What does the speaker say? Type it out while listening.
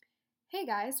Hey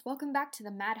guys, welcome back to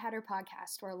the Mad Hatter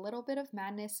podcast, where a little bit of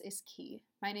madness is key.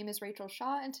 My name is Rachel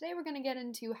Shaw, and today we're going to get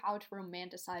into how to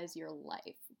romanticize your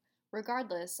life,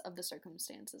 regardless of the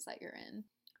circumstances that you're in.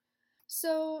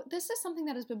 So, this is something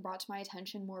that has been brought to my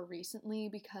attention more recently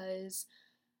because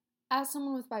as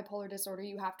someone with bipolar disorder,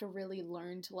 you have to really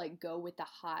learn to go with the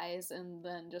highs and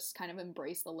then just kind of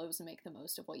embrace the lows and make the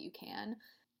most of what you can.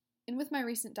 And with my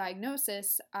recent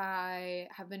diagnosis, I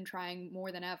have been trying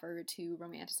more than ever to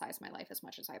romanticize my life as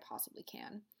much as I possibly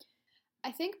can.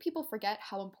 I think people forget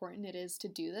how important it is to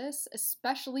do this,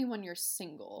 especially when you're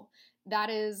single. That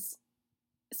is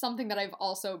something that I've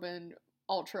also been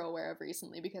ultra aware of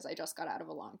recently because I just got out of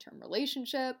a long-term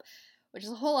relationship, which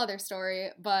is a whole other story.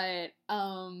 But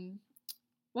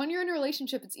when you're in a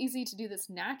relationship, it's easy to do this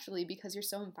naturally because you're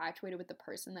so infatuated with the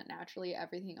person that naturally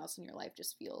everything else in your life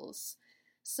just feels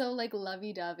so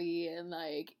lovey-dovey, and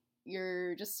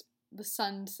you're just, the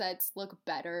sunsets look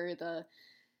better, the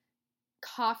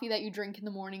coffee that you drink in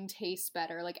the morning tastes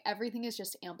better, everything is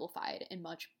just amplified and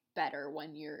much better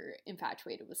when you're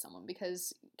infatuated with someone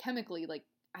because chemically,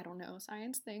 I don't know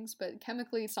science things, but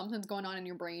chemically something's going on in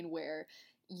your brain where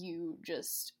you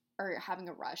just are having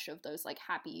a rush of those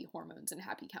happy hormones and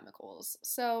happy chemicals.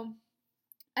 So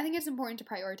I think it's important to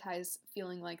prioritize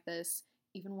feeling like this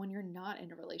even when you're not in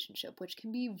a relationship, which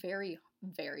can be very,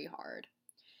 very hard.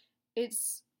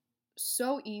 It's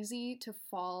so easy to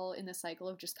fall in the cycle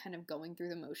of just kind of going through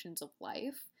the motions of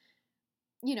life.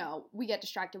 You know, we get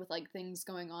distracted with things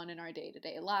going on in our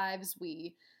day-to-day lives.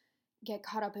 We get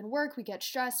caught up in work. We get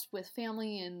stressed with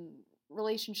family and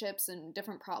relationships and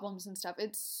different problems and stuff.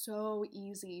 It's so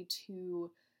easy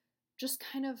to just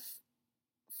kind of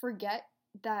forget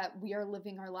that we are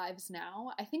living our lives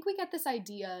now. I think we get this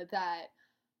idea that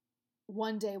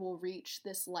one day we'll reach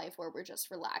this life where we're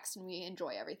just relaxed and we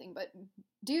enjoy everything. But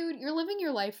dude, you're living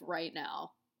your life right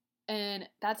now. And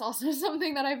that's also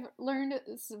something that I've learned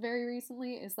very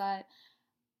recently, is that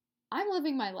I'm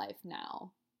living my life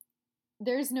now.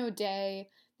 There's no day,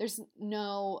 there's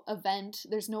no event,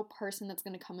 there's no person that's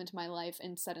going to come into my life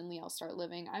and suddenly I'll start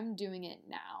living. I'm doing it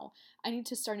now. I need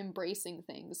to start embracing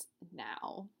things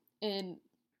now. And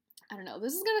I don't know,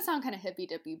 this is going to sound kind of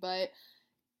hippy-dippy, but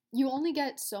you only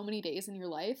get so many days in your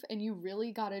life, and you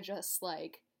really gotta just,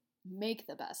 make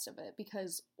the best of it,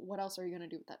 because what else are you gonna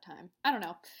do with that time? I don't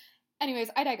know. Anyways,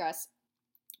 I digress.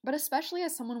 But especially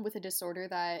as someone with a disorder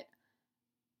that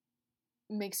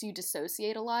makes you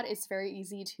dissociate a lot, it's very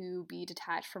easy to be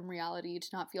detached from reality, to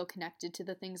not feel connected to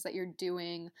the things that you're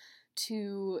doing,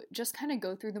 to just kind of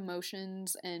go through the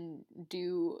motions and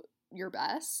do your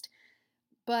best.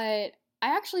 But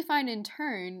I actually find in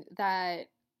turn that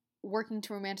working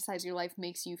to romanticize your life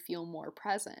makes you feel more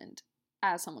present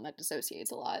as someone that dissociates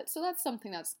a lot. So that's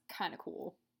something that's kind of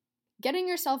cool. Getting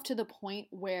yourself to the point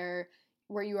where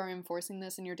you are enforcing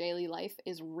this in your daily life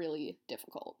is really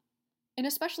difficult. And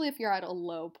especially if you're at a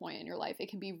low point in your life,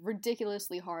 it can be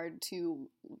ridiculously hard to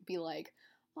be like,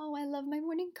 oh, I love my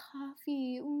morning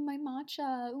coffee, ooh, my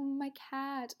matcha, ooh, my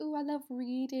cat, ooh, I love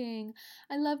reading,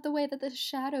 I love the way that the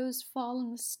shadows fall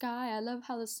in the sky, I love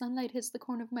how the sunlight hits the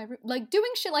corner of my room.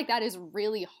 Doing shit like that is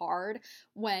really hard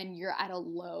when you're at a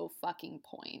low fucking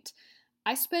point.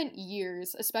 I spent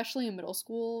years, especially in middle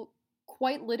school,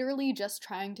 quite literally just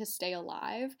trying to stay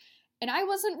alive, and I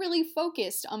wasn't really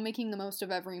focused on making the most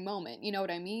of every moment, you know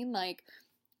what I mean?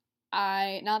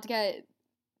 Not to get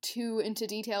too into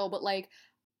detail, but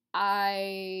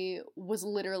I was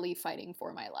literally fighting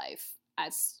for my life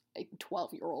as a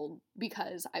 12-year-old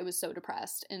because I was so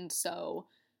depressed and so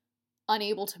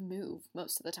unable to move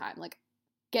most of the time.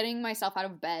 Getting myself out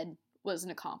of bed was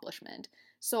an accomplishment.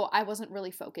 So I wasn't really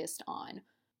focused on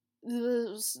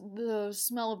the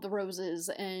smell of the roses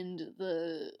and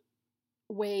the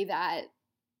way that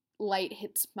light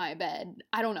hits my bed.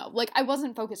 I don't know. I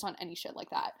wasn't focused on any shit like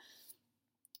that.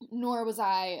 Nor was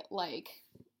I,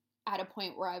 at a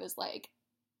point where I was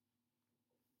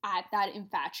at that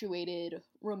infatuated,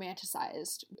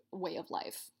 romanticized way of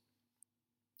life.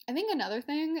 I think another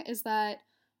thing is that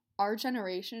our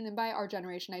generation, and by our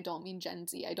generation I don't mean Gen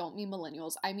Z, I don't mean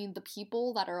millennials, I mean the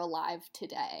people that are alive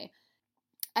today.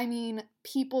 I mean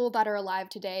people that are alive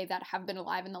today that have been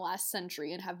alive in the last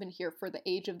century and have been here for the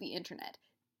age of the internet.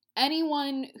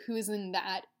 Anyone who is in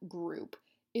that group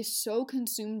is so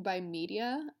consumed by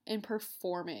media and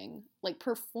performing.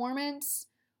 Performance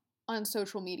on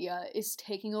social media is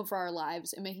taking over our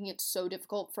lives and making it so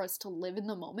difficult for us to live in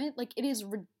the moment. It is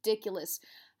ridiculous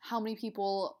how many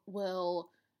people will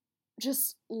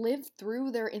just live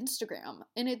through their Instagram,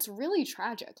 and it's really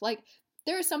tragic.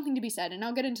 There is something to be said, and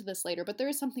I'll get into this later, but there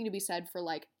is something to be said for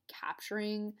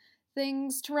capturing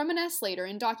things to reminisce later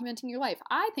and documenting your life.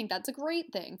 I think that's a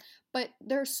great thing. But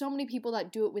there are so many people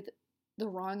that do it with the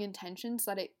wrong intentions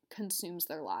that it consumes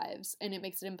their lives, and it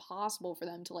makes it impossible for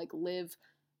them to like live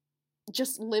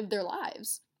their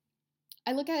lives.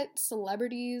 I look at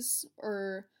celebrities,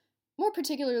 or more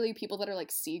particularly people that are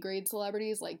like C-grade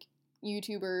celebrities, like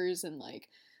YouTubers and like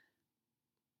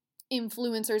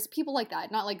influencers, people like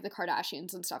that, not like the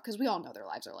Kardashians and stuff, because we all know their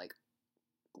lives are like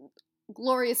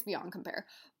glorious beyond compare.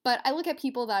 But I look at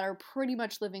people that are pretty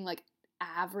much living like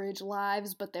average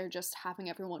lives, but they're just having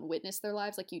everyone witness their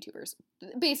lives, like YouTubers.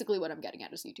 Basically what I'm getting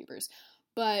at is YouTubers.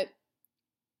 But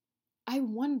I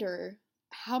wonder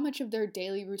how much of their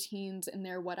daily routines and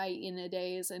their what I eat in a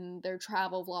days and their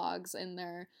travel vlogs and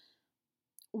their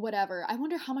whatever, I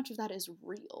wonder how much of that is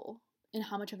real and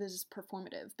how much of it is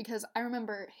performative. Because I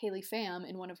remember Haley Pham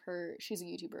in one of her, she's a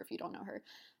YouTuber if you don't know her,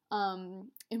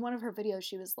 in one of her videos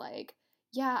she was like,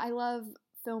 yeah, I love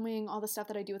filming all the stuff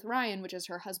that I do with Ryan, which is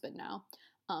her husband now,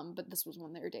 but this was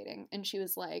when they were dating, and she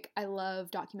was like, I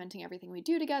love documenting everything we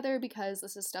do together because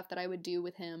this is stuff that I would do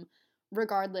with him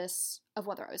regardless of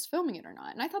whether I was filming it or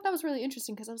not. And I thought that was really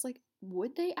interesting because I was like,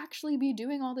 would they actually be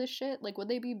doing all this shit? Like, would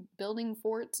they be building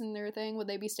forts in their thing? Would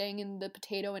they be staying in the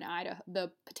potato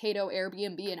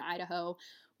Airbnb in Idaho?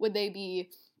 Would they be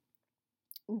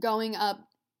going up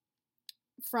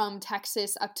from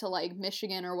Texas up to like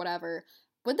Michigan or whatever?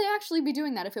 Would they actually be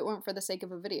doing that if it weren't for the sake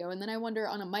of a video? And then I wonder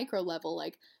on a micro level,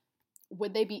 like,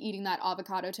 would they be eating that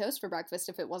avocado toast for breakfast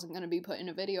if it wasn't going to be put in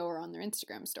a video or on their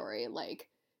Instagram story? Like,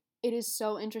 it is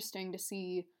so interesting to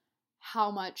see how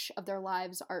much of their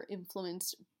lives are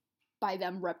influenced by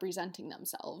them representing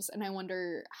themselves. And I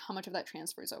wonder how much of that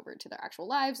transfers over to their actual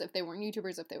lives. If they weren't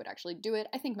YouTubers, if they would actually do it.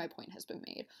 I think my point has been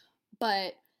made.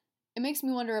 But it makes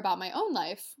me wonder about my own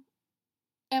life.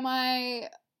 Am I,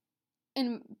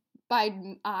 and by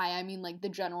I mean like the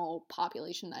general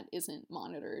population that isn't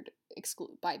monitored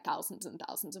by thousands and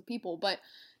thousands of people, but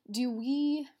do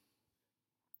we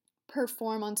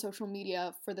perform on social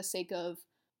media for the sake of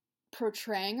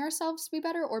portraying ourselves to be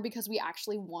better, or because we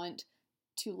actually want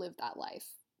to live that life?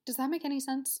 Does that make any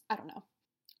sense? I don't know.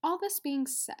 All this being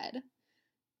said,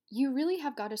 you really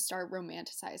have got to start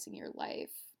romanticizing your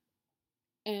life,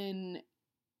 and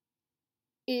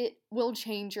it will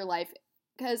change your life,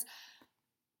 because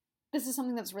this is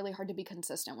something that's really hard to be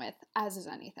consistent with, as is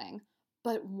anything.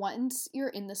 But once you're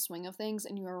in the swing of things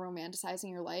and you are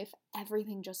romanticizing your life,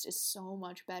 everything just is so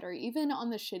much better. Even on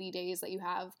the shitty days that you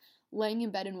have, laying in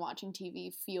bed and watching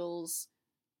TV feels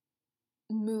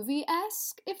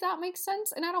movie-esque, if that makes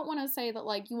sense. And I don't want to say that,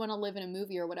 like, you want to live in a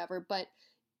movie or whatever, but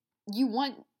you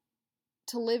want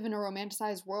to live in a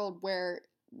romanticized world where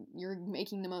you're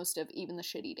making the most of even the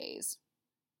shitty days.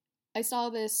 I saw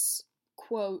this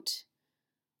quote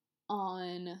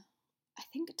on, I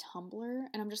think, Tumblr,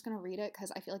 and I'm just going to read it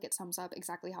because I feel like it sums up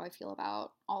exactly how I feel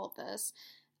about all of this,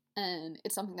 and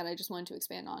it's something that I just wanted to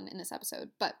expand on in this episode.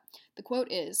 But the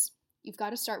quote is, you've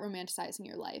got to start romanticizing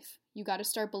your life. You got to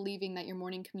start believing that your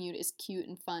morning commute is cute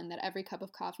and fun, that every cup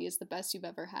of coffee is the best you've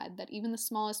ever had, that even the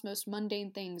smallest, most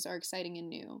mundane things are exciting and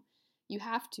new. You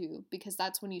have to, because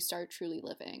that's when you start truly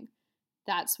living.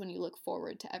 That's when you look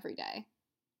forward to every day.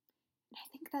 And I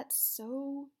think that's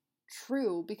so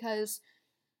true, because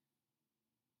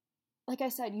like I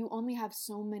said, you only have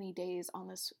so many days on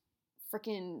this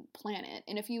freaking planet.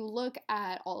 And if you look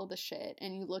at all of the shit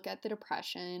and you look at the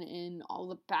depression and all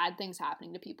the bad things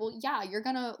happening to people, yeah, you're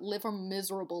gonna live a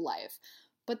miserable life.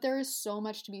 But there is so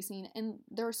much to be seen, and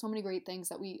there are so many great things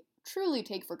that we truly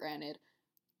take for granted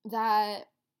that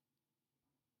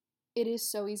it is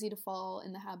so easy to fall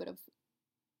in the habit of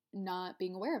not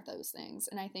being aware of those things.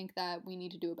 And I think that we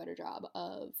need to do a better job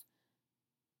of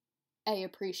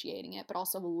appreciating it, but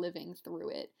also living through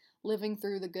it, living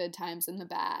through the good times and the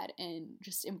bad, and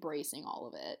just embracing all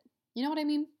of it. You know what I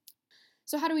mean?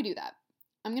 So how do we do that?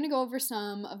 I'm going to go over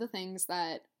some of the things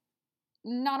that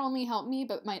not only help me,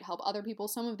 but might help other people.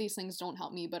 Some of these things don't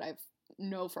help me, but I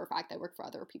know for a fact I work for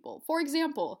other people. For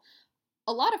example,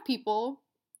 a lot of people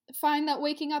find that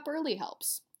waking up early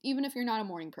helps, even if you're not a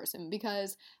morning person,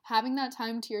 because having that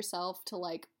time to yourself to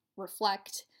like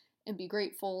reflect and be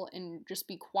grateful and just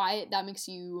be quiet, that makes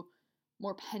you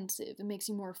more pensive. It makes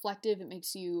you more reflective. It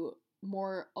makes you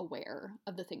more aware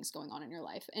of the things going on in your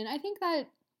life. And I think that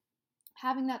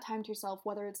having that time to yourself,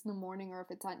 whether it's in the morning or if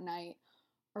it's at night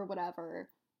or whatever,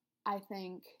 I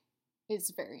think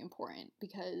is very important,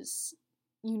 because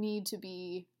you need to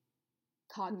be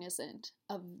cognizant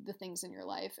of the things in your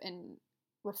life and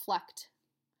reflect.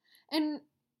 And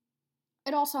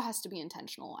it also has to be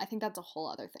intentional. I think that's a whole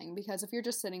other thing, because if you're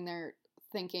just sitting there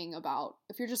thinking about,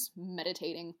 if you're just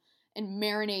meditating and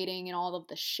marinating in all of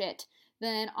the shit,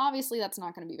 then obviously that's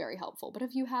not going to be very helpful. But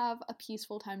if you have a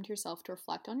peaceful time to yourself to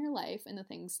reflect on your life and the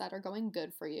things that are going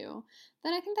good for you,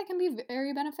 then I think that can be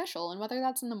very beneficial. And whether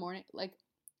that's in the morning, like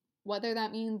whether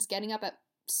that means getting up at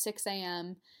 6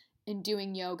 a.m. and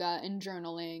doing yoga and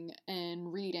journaling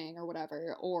and reading or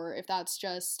whatever, or if that's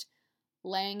just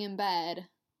laying in bed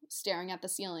staring at the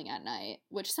ceiling at night,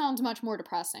 which sounds much more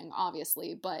depressing,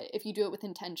 obviously, but if you do it with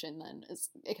intention, then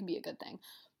it can be a good thing.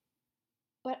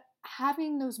 But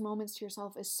having those moments to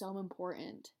yourself is so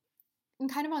important.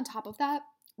 And kind of on top of that,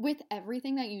 with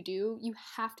everything that you do, you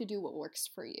have to do what works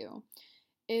for you.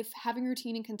 If having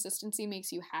routine and consistency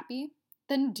makes you happy,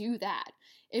 then do that.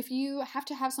 If you have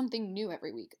to have something new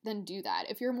every week, then do that.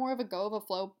 If you're more of a go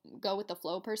with the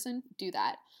flow person, do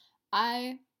that.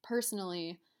 I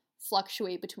personally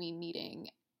fluctuate between needing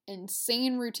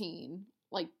insane routine,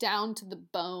 like down to the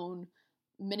bone,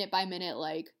 minute by minute,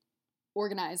 like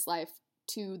organized life,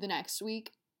 to the next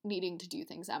week needing to do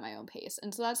things at my own pace.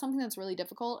 And so that's something that's really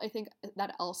difficult. I think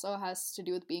that also has to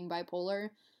do with being bipolar,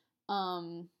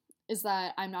 is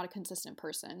that I'm not a consistent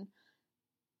person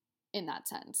in that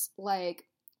sense. Like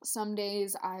some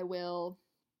days I will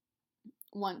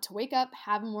want to wake up,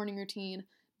 have a morning routine,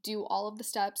 do all of the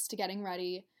steps to getting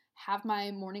ready, have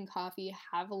my morning coffee,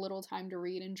 have a little time to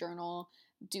read and journal,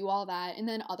 do all that. And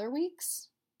then other weeks,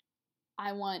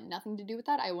 I want nothing to do with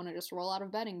that. I want to just roll out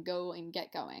of bed and go and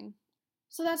get going.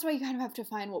 So that's why you kind of have to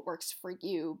find what works for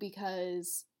you,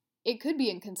 because it could be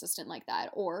inconsistent like that.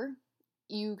 Or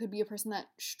you could be a person that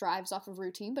strives off of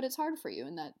routine, but it's hard for you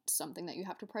and that's something that you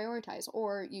have to prioritize.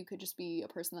 Or you could just be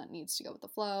a person that needs to go with the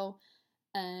flow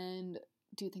and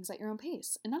do things at your own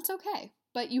pace. And that's okay.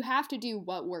 But you have to do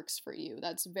what works for you.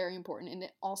 That's very important. And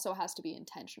it also has to be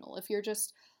intentional. If you're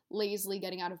just lazily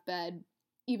getting out of bed,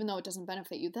 even though it doesn't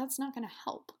benefit you, that's not going to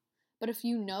help. But if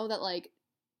you know that like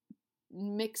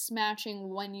mix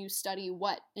matching when you study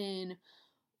what in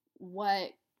what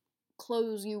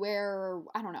clothes you wear, or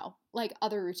I don't know, like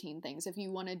other routine things, if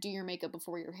you want to do your makeup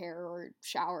before your hair or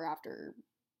shower after,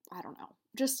 I don't know,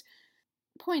 just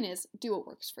point is do what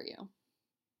works for you.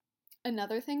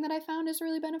 Another thing that I found is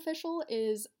really beneficial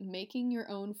is making your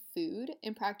own food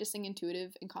and practicing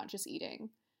intuitive and conscious eating,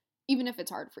 even if it's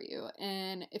hard for you.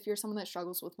 And if you're someone that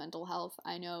struggles with mental health,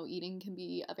 I know eating can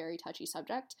be a very touchy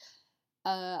subject.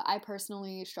 I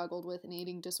personally struggled with an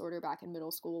eating disorder back in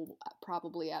middle school,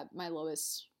 probably at my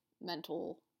lowest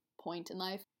mental point in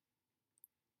life.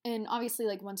 And obviously,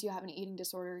 like, once you have an eating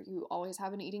disorder, you always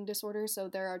have an eating disorder. So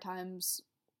there are times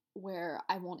where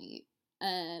I won't eat.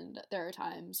 And there are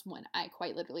times when I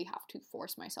quite literally have to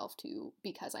force myself to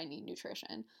because I need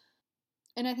nutrition.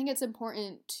 And I think it's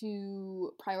important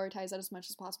to prioritize that as much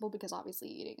as possible because obviously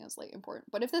eating is like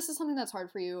important. But if this is something that's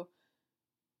hard for you,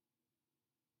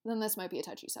 then this might be a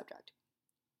touchy subject.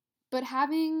 But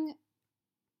having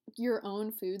your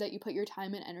own food that you put your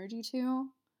time and energy to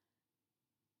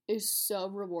is so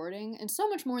rewarding and so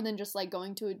much more than just like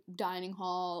going to a dining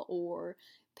hall or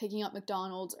picking up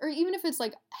McDonald's, or even if it's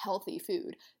like healthy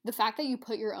food. The fact that you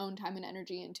put your own time and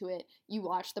energy into it, you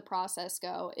watch the process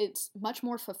go, it's much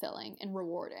more fulfilling and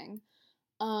rewarding.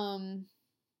 Another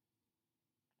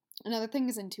thing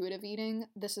is intuitive eating.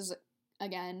 This is,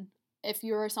 again, if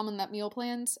you're someone that meal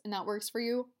plans and that works for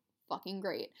you, fucking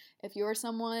great. If you're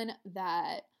someone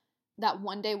that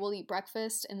one day will eat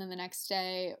breakfast and then the next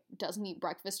day doesn't eat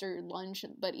breakfast or lunch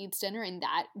but eats dinner, and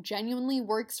that genuinely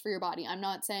works for your body. I'm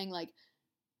not saying like,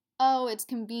 oh, it's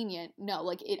convenient. No,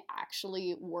 like it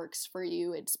actually works for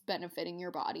you. It's benefiting your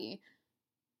body.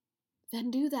 Then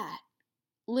do that.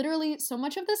 Literally, so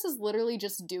much of this is literally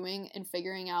just doing and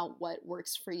figuring out what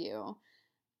works for you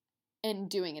and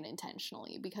doing it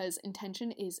intentionally, because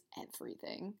intention is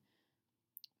everything.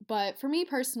 But for me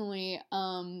personally,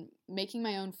 making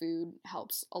my own food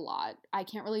helps a lot. I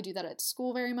can't really do that at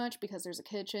school very much because there's a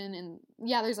kitchen, and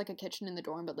yeah, there's like a kitchen in the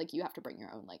dorm, but like you have to bring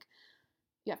your own, like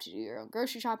you have to do your own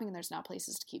grocery shopping, and there's not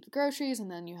places to keep the groceries, and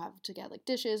then you have to get like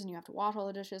dishes, and you have to wash all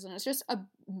the dishes, and it's just a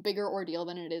bigger ordeal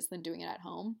than it is than doing it at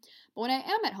home. But when I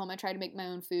am at home, I try to make my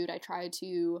own food. I try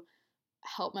to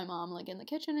help my mom like in the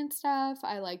kitchen and stuff.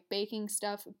 I like baking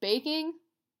stuff. Baking?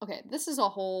 Okay, this is a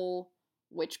whole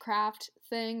witchcraft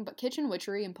thing, but kitchen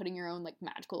witchery and putting your own like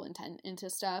magical intent into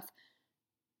stuff,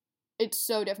 it's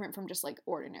so different from just like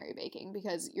ordinary baking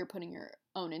because you're putting your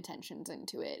own intentions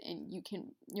into it, and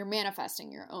you're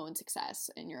manifesting your own success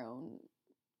and your own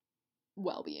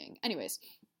well-being. Anyways,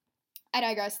 I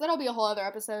digress. That'll be a whole other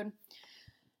episode.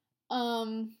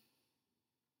 But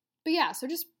yeah, so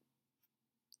just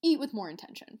eat with more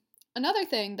intention. Another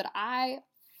thing that I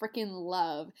freaking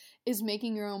love is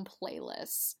making your own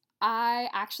playlists. I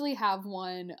actually have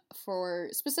one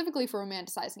specifically for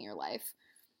romanticizing your life.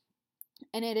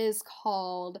 And it is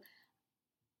called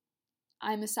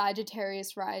I'm a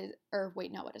Sagittarius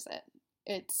what is it?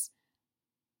 It's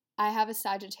I have a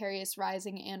Sagittarius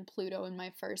rising and Pluto in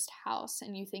my first house,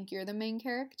 and you think you're the main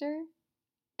character?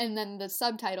 And then the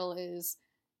subtitle is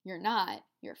you're not,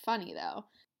 you're funny though.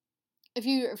 If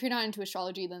you're not into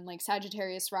astrology, then like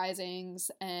Sagittarius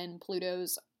risings and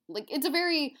Pluto's, like, it's a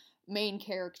very main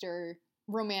character,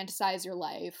 romanticize your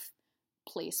life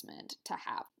placement to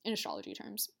have in astrology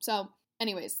terms. So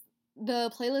anyways,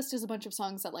 the playlist is a bunch of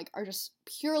songs that like are just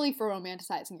purely for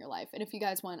romanticizing your life. And if you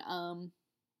guys want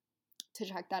to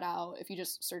check that out, if you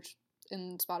just search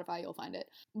in Spotify, you'll find it.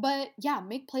 But yeah,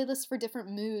 make playlists for different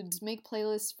moods, make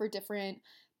playlists for different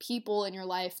people in your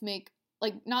life, make,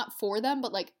 like, not for them,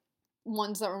 but like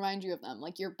ones that remind you of them,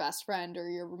 like your best friend or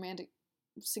your romantic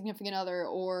significant other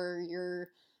or your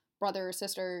brother or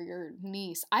sister, your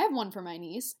niece. I have one for my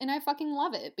niece and I fucking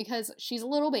love it because she's a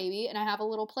little baby and I have a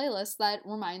little playlist that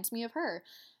reminds me of her.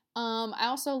 I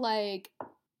also like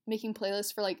making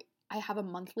playlists for, like, I have a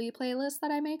monthly playlist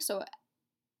that I make, so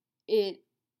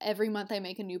every month I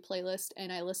make a new playlist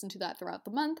and I listen to that throughout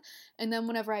the month, and then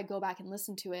whenever I go back and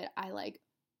listen to it, I like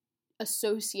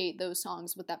associate those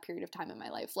songs with that period of time in my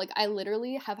life. Like, I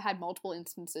literally have had multiple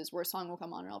instances where a song will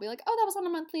come on and I'll be like, oh, that was on a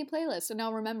monthly playlist, and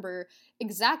I'll remember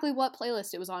exactly what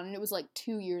playlist it was on, and it was like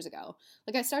 2 years ago.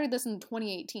 Like, I started this in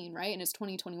 2018, right? And it's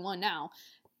 2021 now,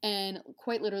 and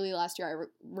quite literally last year I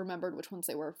remembered which ones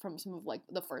they were from some of like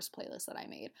the first playlists that I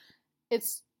made.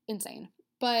 It's insane,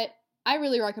 but I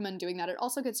really recommend doing that. It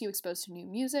also gets you exposed to new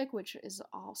music, which is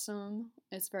awesome.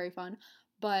 It's very fun,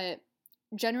 but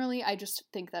generally, I just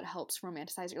think that helps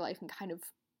romanticize your life and kind of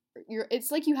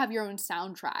it's like you have your own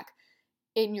soundtrack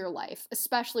in your life,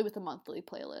 especially with a monthly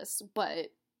playlist. But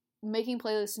making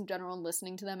playlists in general and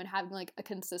listening to them and having like a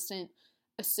consistent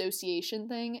association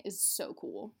thing is so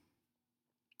cool.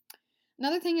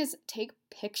 Another thing is take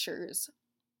pictures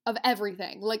of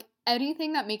everything. Like,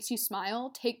 anything that makes you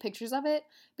smile, take pictures of it,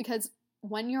 because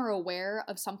when you're aware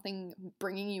of something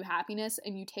bringing you happiness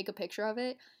and you take a picture of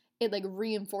it, it like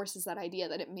reinforces that idea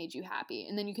that it made you happy,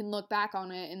 and then you can look back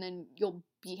on it and then you'll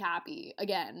be happy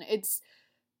again. It's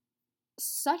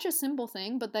such a simple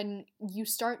thing, but then you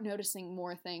start noticing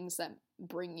more things that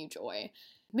bring you joy.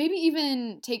 Maybe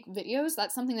even take videos.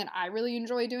 That's something that I really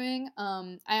enjoy doing.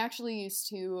 I actually used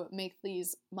to make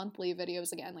these monthly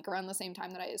videos again, like around the same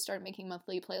time that I started making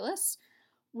monthly playlists,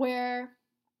 where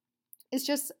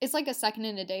it's like a second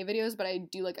in a day videos, but I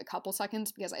do like a couple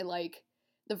seconds because I like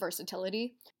the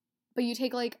versatility. But you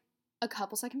take like a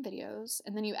couple second videos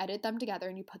and then you edit them together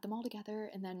and you put them all together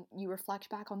and then you reflect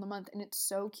back on the month, and it's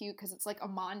so cute because it's like a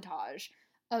montage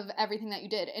of everything that you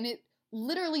did, and it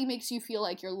literally makes you feel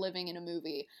like you're living in a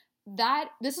movie.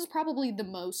 This is probably the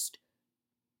most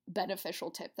beneficial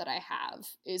tip that I have,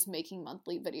 is making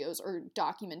monthly videos or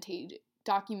documenting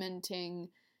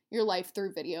your life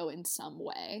through video in some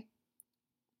way.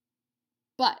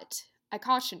 But I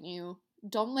caution you,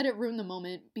 don't let it ruin the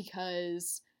moment,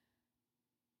 because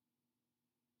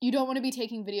you don't want to be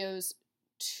taking videos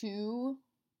to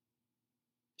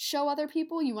show other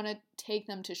people. You want to take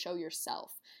them to show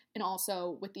yourself, and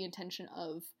also with the intention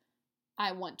of,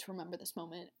 I want to remember this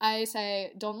moment. I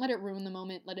say, don't let it ruin the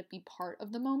moment, let it be part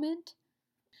of the moment,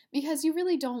 because you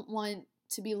really don't want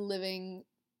to be living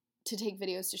to take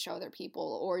videos to show other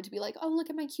people, or to be like, oh,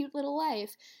 look at my cute little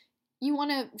life. You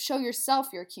want to show yourself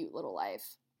your cute little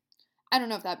life. I don't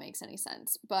know if that makes any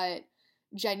sense, but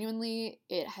genuinely,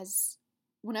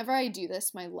 whenever I do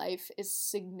this, my life is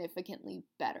significantly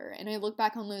better. And I look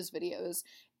back on those videos,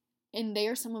 and they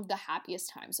are some of the happiest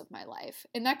times of my life.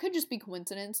 And that could just be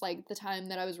coincidence, like the time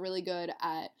that I was really good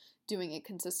at doing it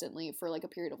consistently for like a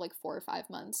period of like 4 or 5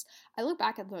 months. I look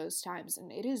back at those times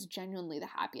and it is genuinely the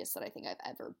happiest that I think I've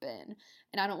ever been.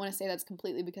 And I don't want to say that's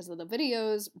completely because of the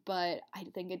videos, but I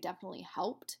think it definitely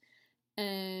helped.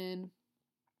 And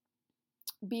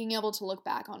being able to look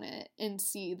back on it and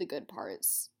see the good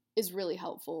parts is really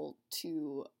helpful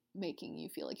to making you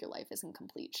feel like your life isn't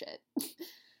complete shit.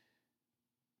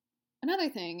 Another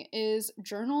thing is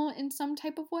journal in some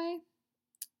type of way.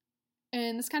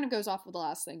 And this kind of goes off with the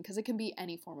last thing, because it can be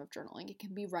any form of journaling. It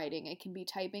can be writing, it can be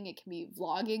typing, it can be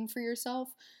vlogging for yourself.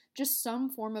 Just some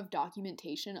form of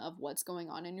documentation of what's going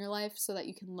on in your life so that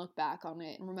you can look back on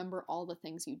it and remember all the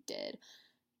things you did.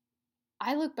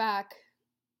 I look back,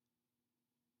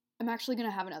 I'm actually going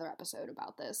to have another episode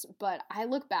about this, but I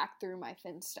look back through my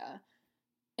Finsta,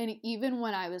 and even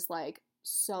when I was like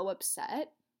so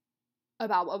upset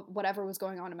about whatever was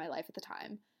going on in my life at the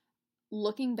time,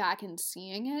 looking back and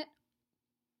seeing it,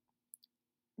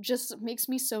 just makes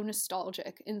me so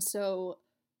nostalgic and so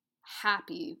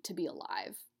happy to be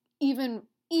alive.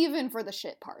 Even for the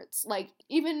shit parts. Like,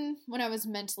 even when I was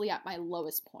mentally at my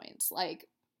lowest points, like,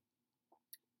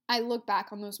 I look back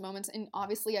on those moments and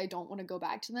obviously I don't want to go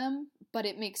back to them, but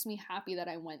it makes me happy that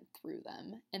I went through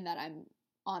them and that I'm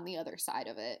on the other side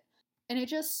of it. And it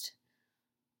just,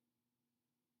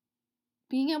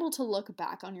 being able to look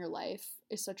back on your life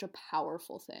is such a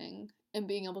powerful thing. And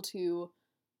being able to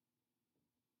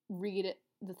read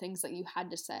the things that you had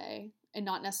to say and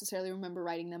not necessarily remember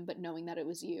writing them, but knowing that it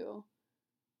was you,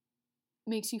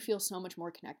 makes you feel so much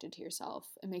more connected to yourself.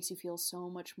 It makes you feel so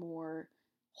much more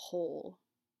whole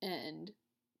and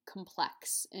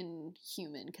complex and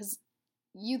human, because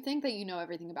you think that you know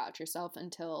everything about yourself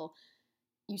until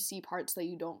you see parts that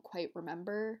you don't quite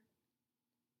remember.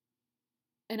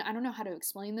 And I don't know how to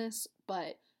explain this,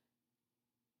 but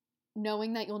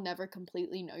knowing that you'll never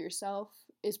completely know yourself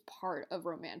is part of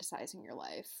romanticizing your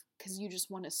life, because you just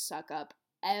want to suck up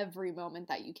every moment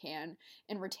that you can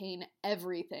and retain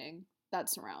everything that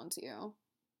surrounds you,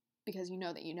 because you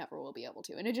know that you never will be able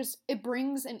to. And it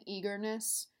brings an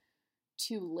eagerness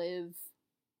to live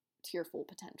to your full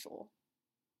potential.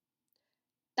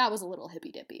 That was a little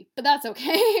hippy dippy, but that's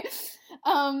okay.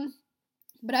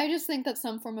 But I just think that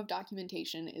some form of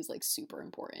documentation is like super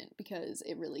important, because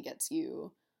it really gets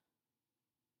you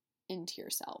into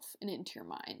yourself and into your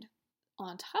mind.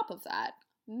 On top of that,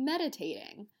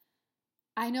 meditating.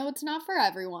 I know it's not for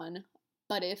everyone,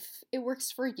 but if it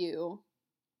works for you,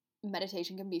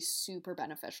 meditation can be super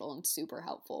beneficial and super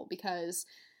helpful, because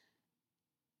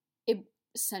it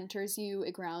centers you,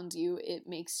 it grounds you, it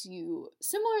makes you,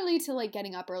 similarly to like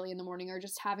getting up early in the morning or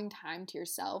just having time to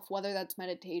yourself, whether that's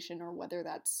meditation or whether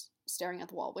that's staring at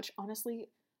the wall, which honestly,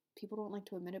 people don't like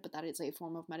to admit it, but that is a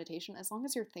form of meditation. As long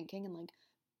as you're thinking and like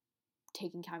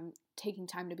taking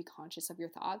time to be conscious of your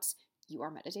thoughts, you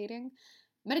are meditating.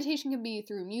 Meditation can be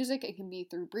through music, it can be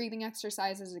through breathing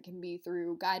exercises, it can be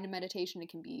through guided meditation, it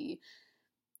can be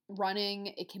running,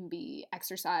 it can be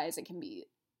exercise, it can be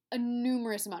a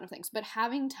numerous amount of things. But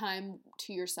having time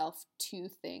to yourself to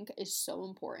think is so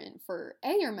important for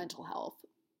your mental health.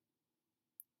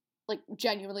 Like,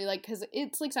 genuinely, like, because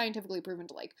it's like scientifically proven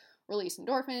to like release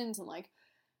endorphins and like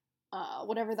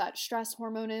whatever that stress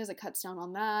hormone is, it cuts down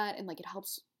on that, and like it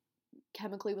helps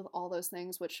chemically with all those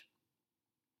things, which,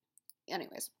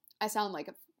 anyways, I sound like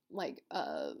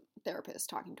a therapist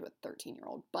talking to a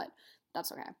 13-year-old, but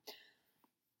that's okay.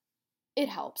 It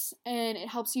helps, and it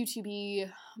helps you to be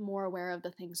more aware of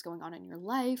the things going on in your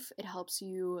life. It helps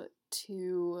you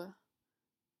to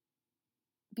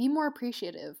be more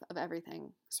appreciative of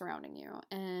everything surrounding you,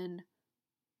 and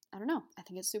I don't know, I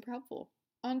think it's super helpful.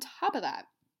 On top of that,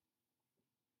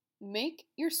 make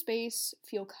your space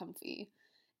feel comfy.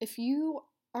 If you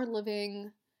are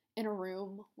living in a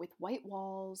room with white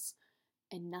walls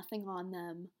and nothing on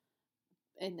them,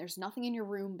 and there's nothing in your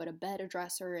room but a bed, a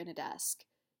dresser, and a desk,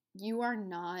 you are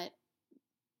not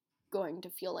going to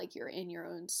feel like you're in your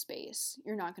own space.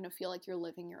 You're not going to feel like you're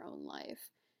living your own life.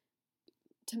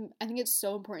 I think it's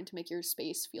so important to make your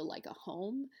space feel like a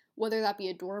home, whether that be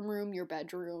a dorm room, your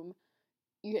bedroom,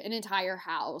 an entire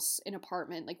house, an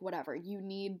apartment, like whatever. You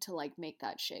need to like make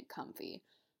that shit comfy.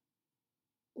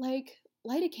 Like,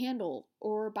 light a candle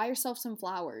or buy yourself some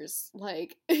flowers.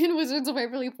 Like in Wizards of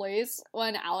Waverly Place,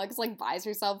 when Alex like buys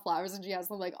herself flowers and she has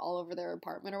them like all over their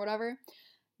apartment or whatever,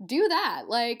 do that.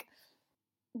 Like,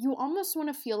 you almost want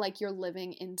to feel like you're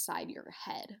living inside your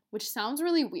head, which sounds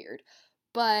really weird,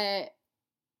 but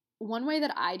one way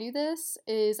that I do this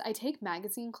is I take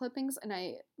magazine clippings and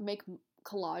I make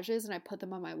collages and I put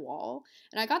them on my wall.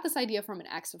 And I got this idea from an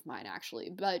ex of mine, actually,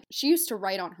 but she used to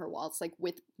write on her walls like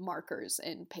with markers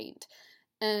and paint.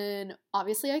 And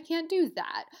obviously I can't do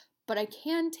that, but I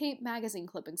can tape magazine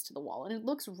clippings to the wall, and it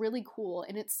looks really cool,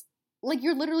 and it's like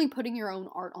you're literally putting your own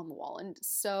art on the wall. And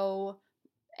so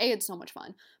A, it's so much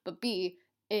fun, but B,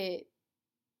 it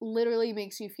literally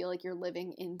makes you feel like you're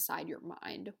living inside your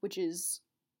mind, which is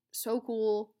so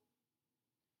cool.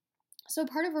 So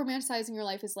part of romanticizing your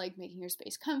life is like making your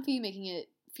space comfy, making it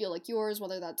feel like yours,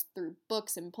 whether that's through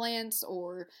books and plants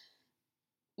or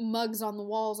mugs on the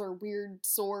walls or weird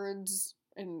swords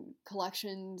and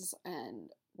collections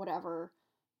and whatever.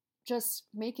 Just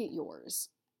make it yours.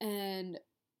 And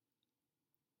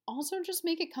also just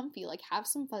make it comfy. Like, have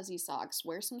some fuzzy socks,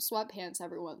 wear some sweatpants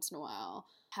every once in a while,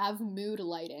 have mood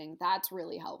lighting. That's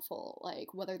really helpful.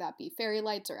 Like, whether that be fairy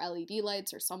lights or LED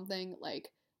lights or something, like,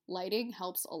 lighting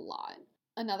helps a lot.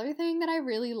 Another thing that I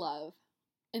really love,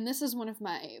 and this is one of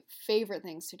my favorite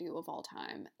things to do of all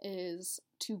time, is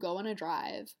to go on a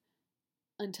drive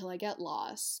until I get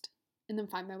lost and then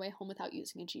find my way home without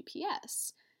using a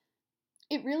GPS.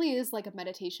 It really is like a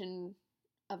meditation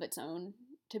of its own,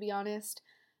 to be honest.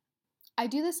 I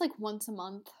do this like once a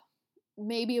month,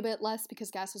 maybe a bit less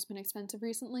because gas has been expensive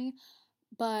recently,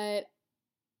 but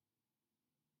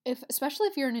especially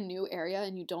if you're in a new area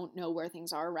and you don't know where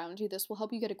things are around you, this will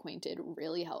help you get acquainted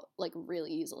really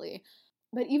easily.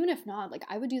 But even if not, like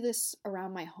I would do this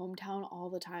around my hometown all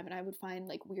the time, and I would find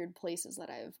like weird places that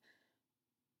I've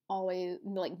always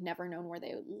like never known where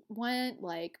they went.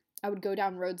 Like I would go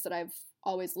down roads that I've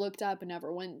always looked up and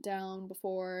never went down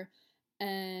before,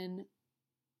 and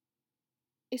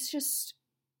it's just,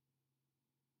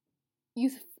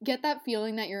 you get that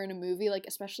feeling that you're in a movie, like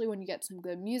especially when you get some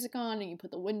good music on and you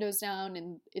put the windows down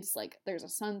and it's like there's a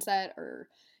sunset or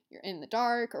you're in the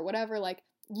dark or whatever, like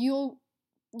you'll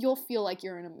feel like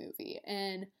you're in a movie.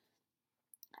 And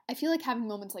I feel like having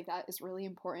moments like that is really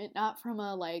important, not from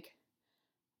a like,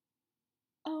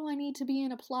 oh, I need to be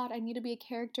in a plot, I need to be a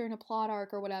character in a plot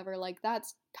arc or whatever, like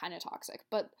that's kind of toxic.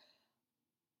 But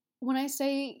when I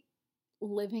say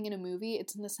living in a movie,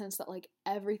 it's in the sense that like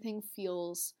everything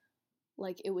feels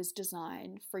like it was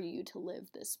designed for you to live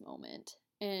this moment,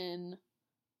 and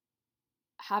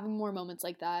having more moments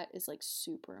like that is like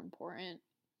super important,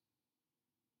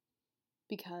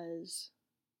 because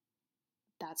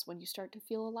that's when you start to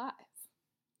feel alive.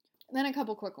 And then a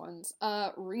couple quick ones.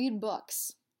 Read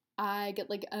books. I get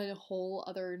like a whole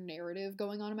other narrative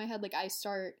going on in my head. Like I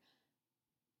start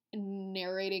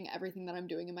narrating everything that I'm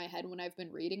doing in my head when I've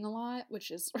been reading a lot, which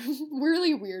is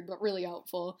really weird but really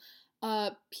helpful.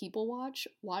 People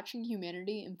watching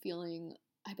humanity and feeling,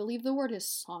 I believe the word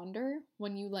is sonder,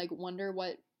 when you like wonder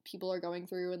what people are going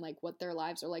through and like what their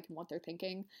lives are like and what they're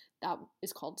thinking. That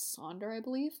is called sonder, I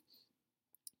believe.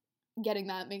 Getting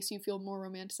that makes you feel more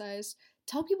romanticized.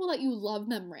 Tell people that you love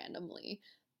them randomly,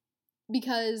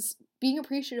 because being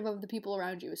appreciative of the people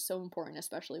around you is so important,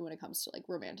 especially when it comes to like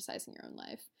romanticizing your own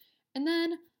life. And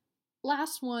then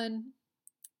last one,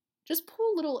 just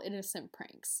pull little innocent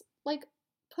pranks. Like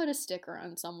put a sticker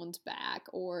on someone's back,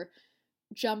 or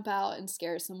jump out and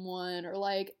scare someone, or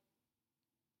like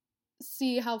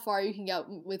see how far you can get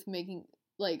with making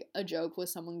like a joke with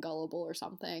someone gullible or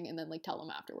something, and then like tell them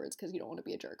afterwards because you don't want to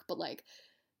be a jerk. But like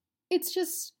it's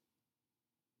just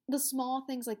the small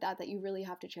things like that that you really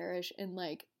have to cherish and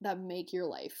like that make your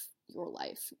life your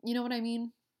life. You know what I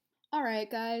mean? All right,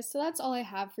 guys, so that's all I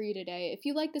have for you today. If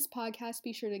you like this podcast,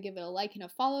 be sure to give it a like and a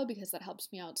follow, because that helps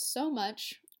me out so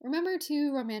much. Remember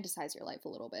to romanticize your life a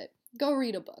little bit. Go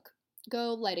read a book.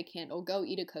 Go light a candle. Go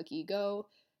eat a cookie. Go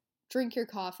drink your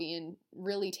coffee and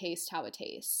really taste how it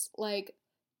tastes. Like,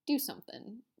 do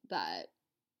something that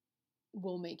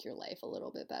will make your life a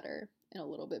little bit better and a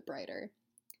little bit brighter.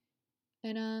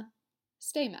 And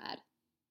stay mad.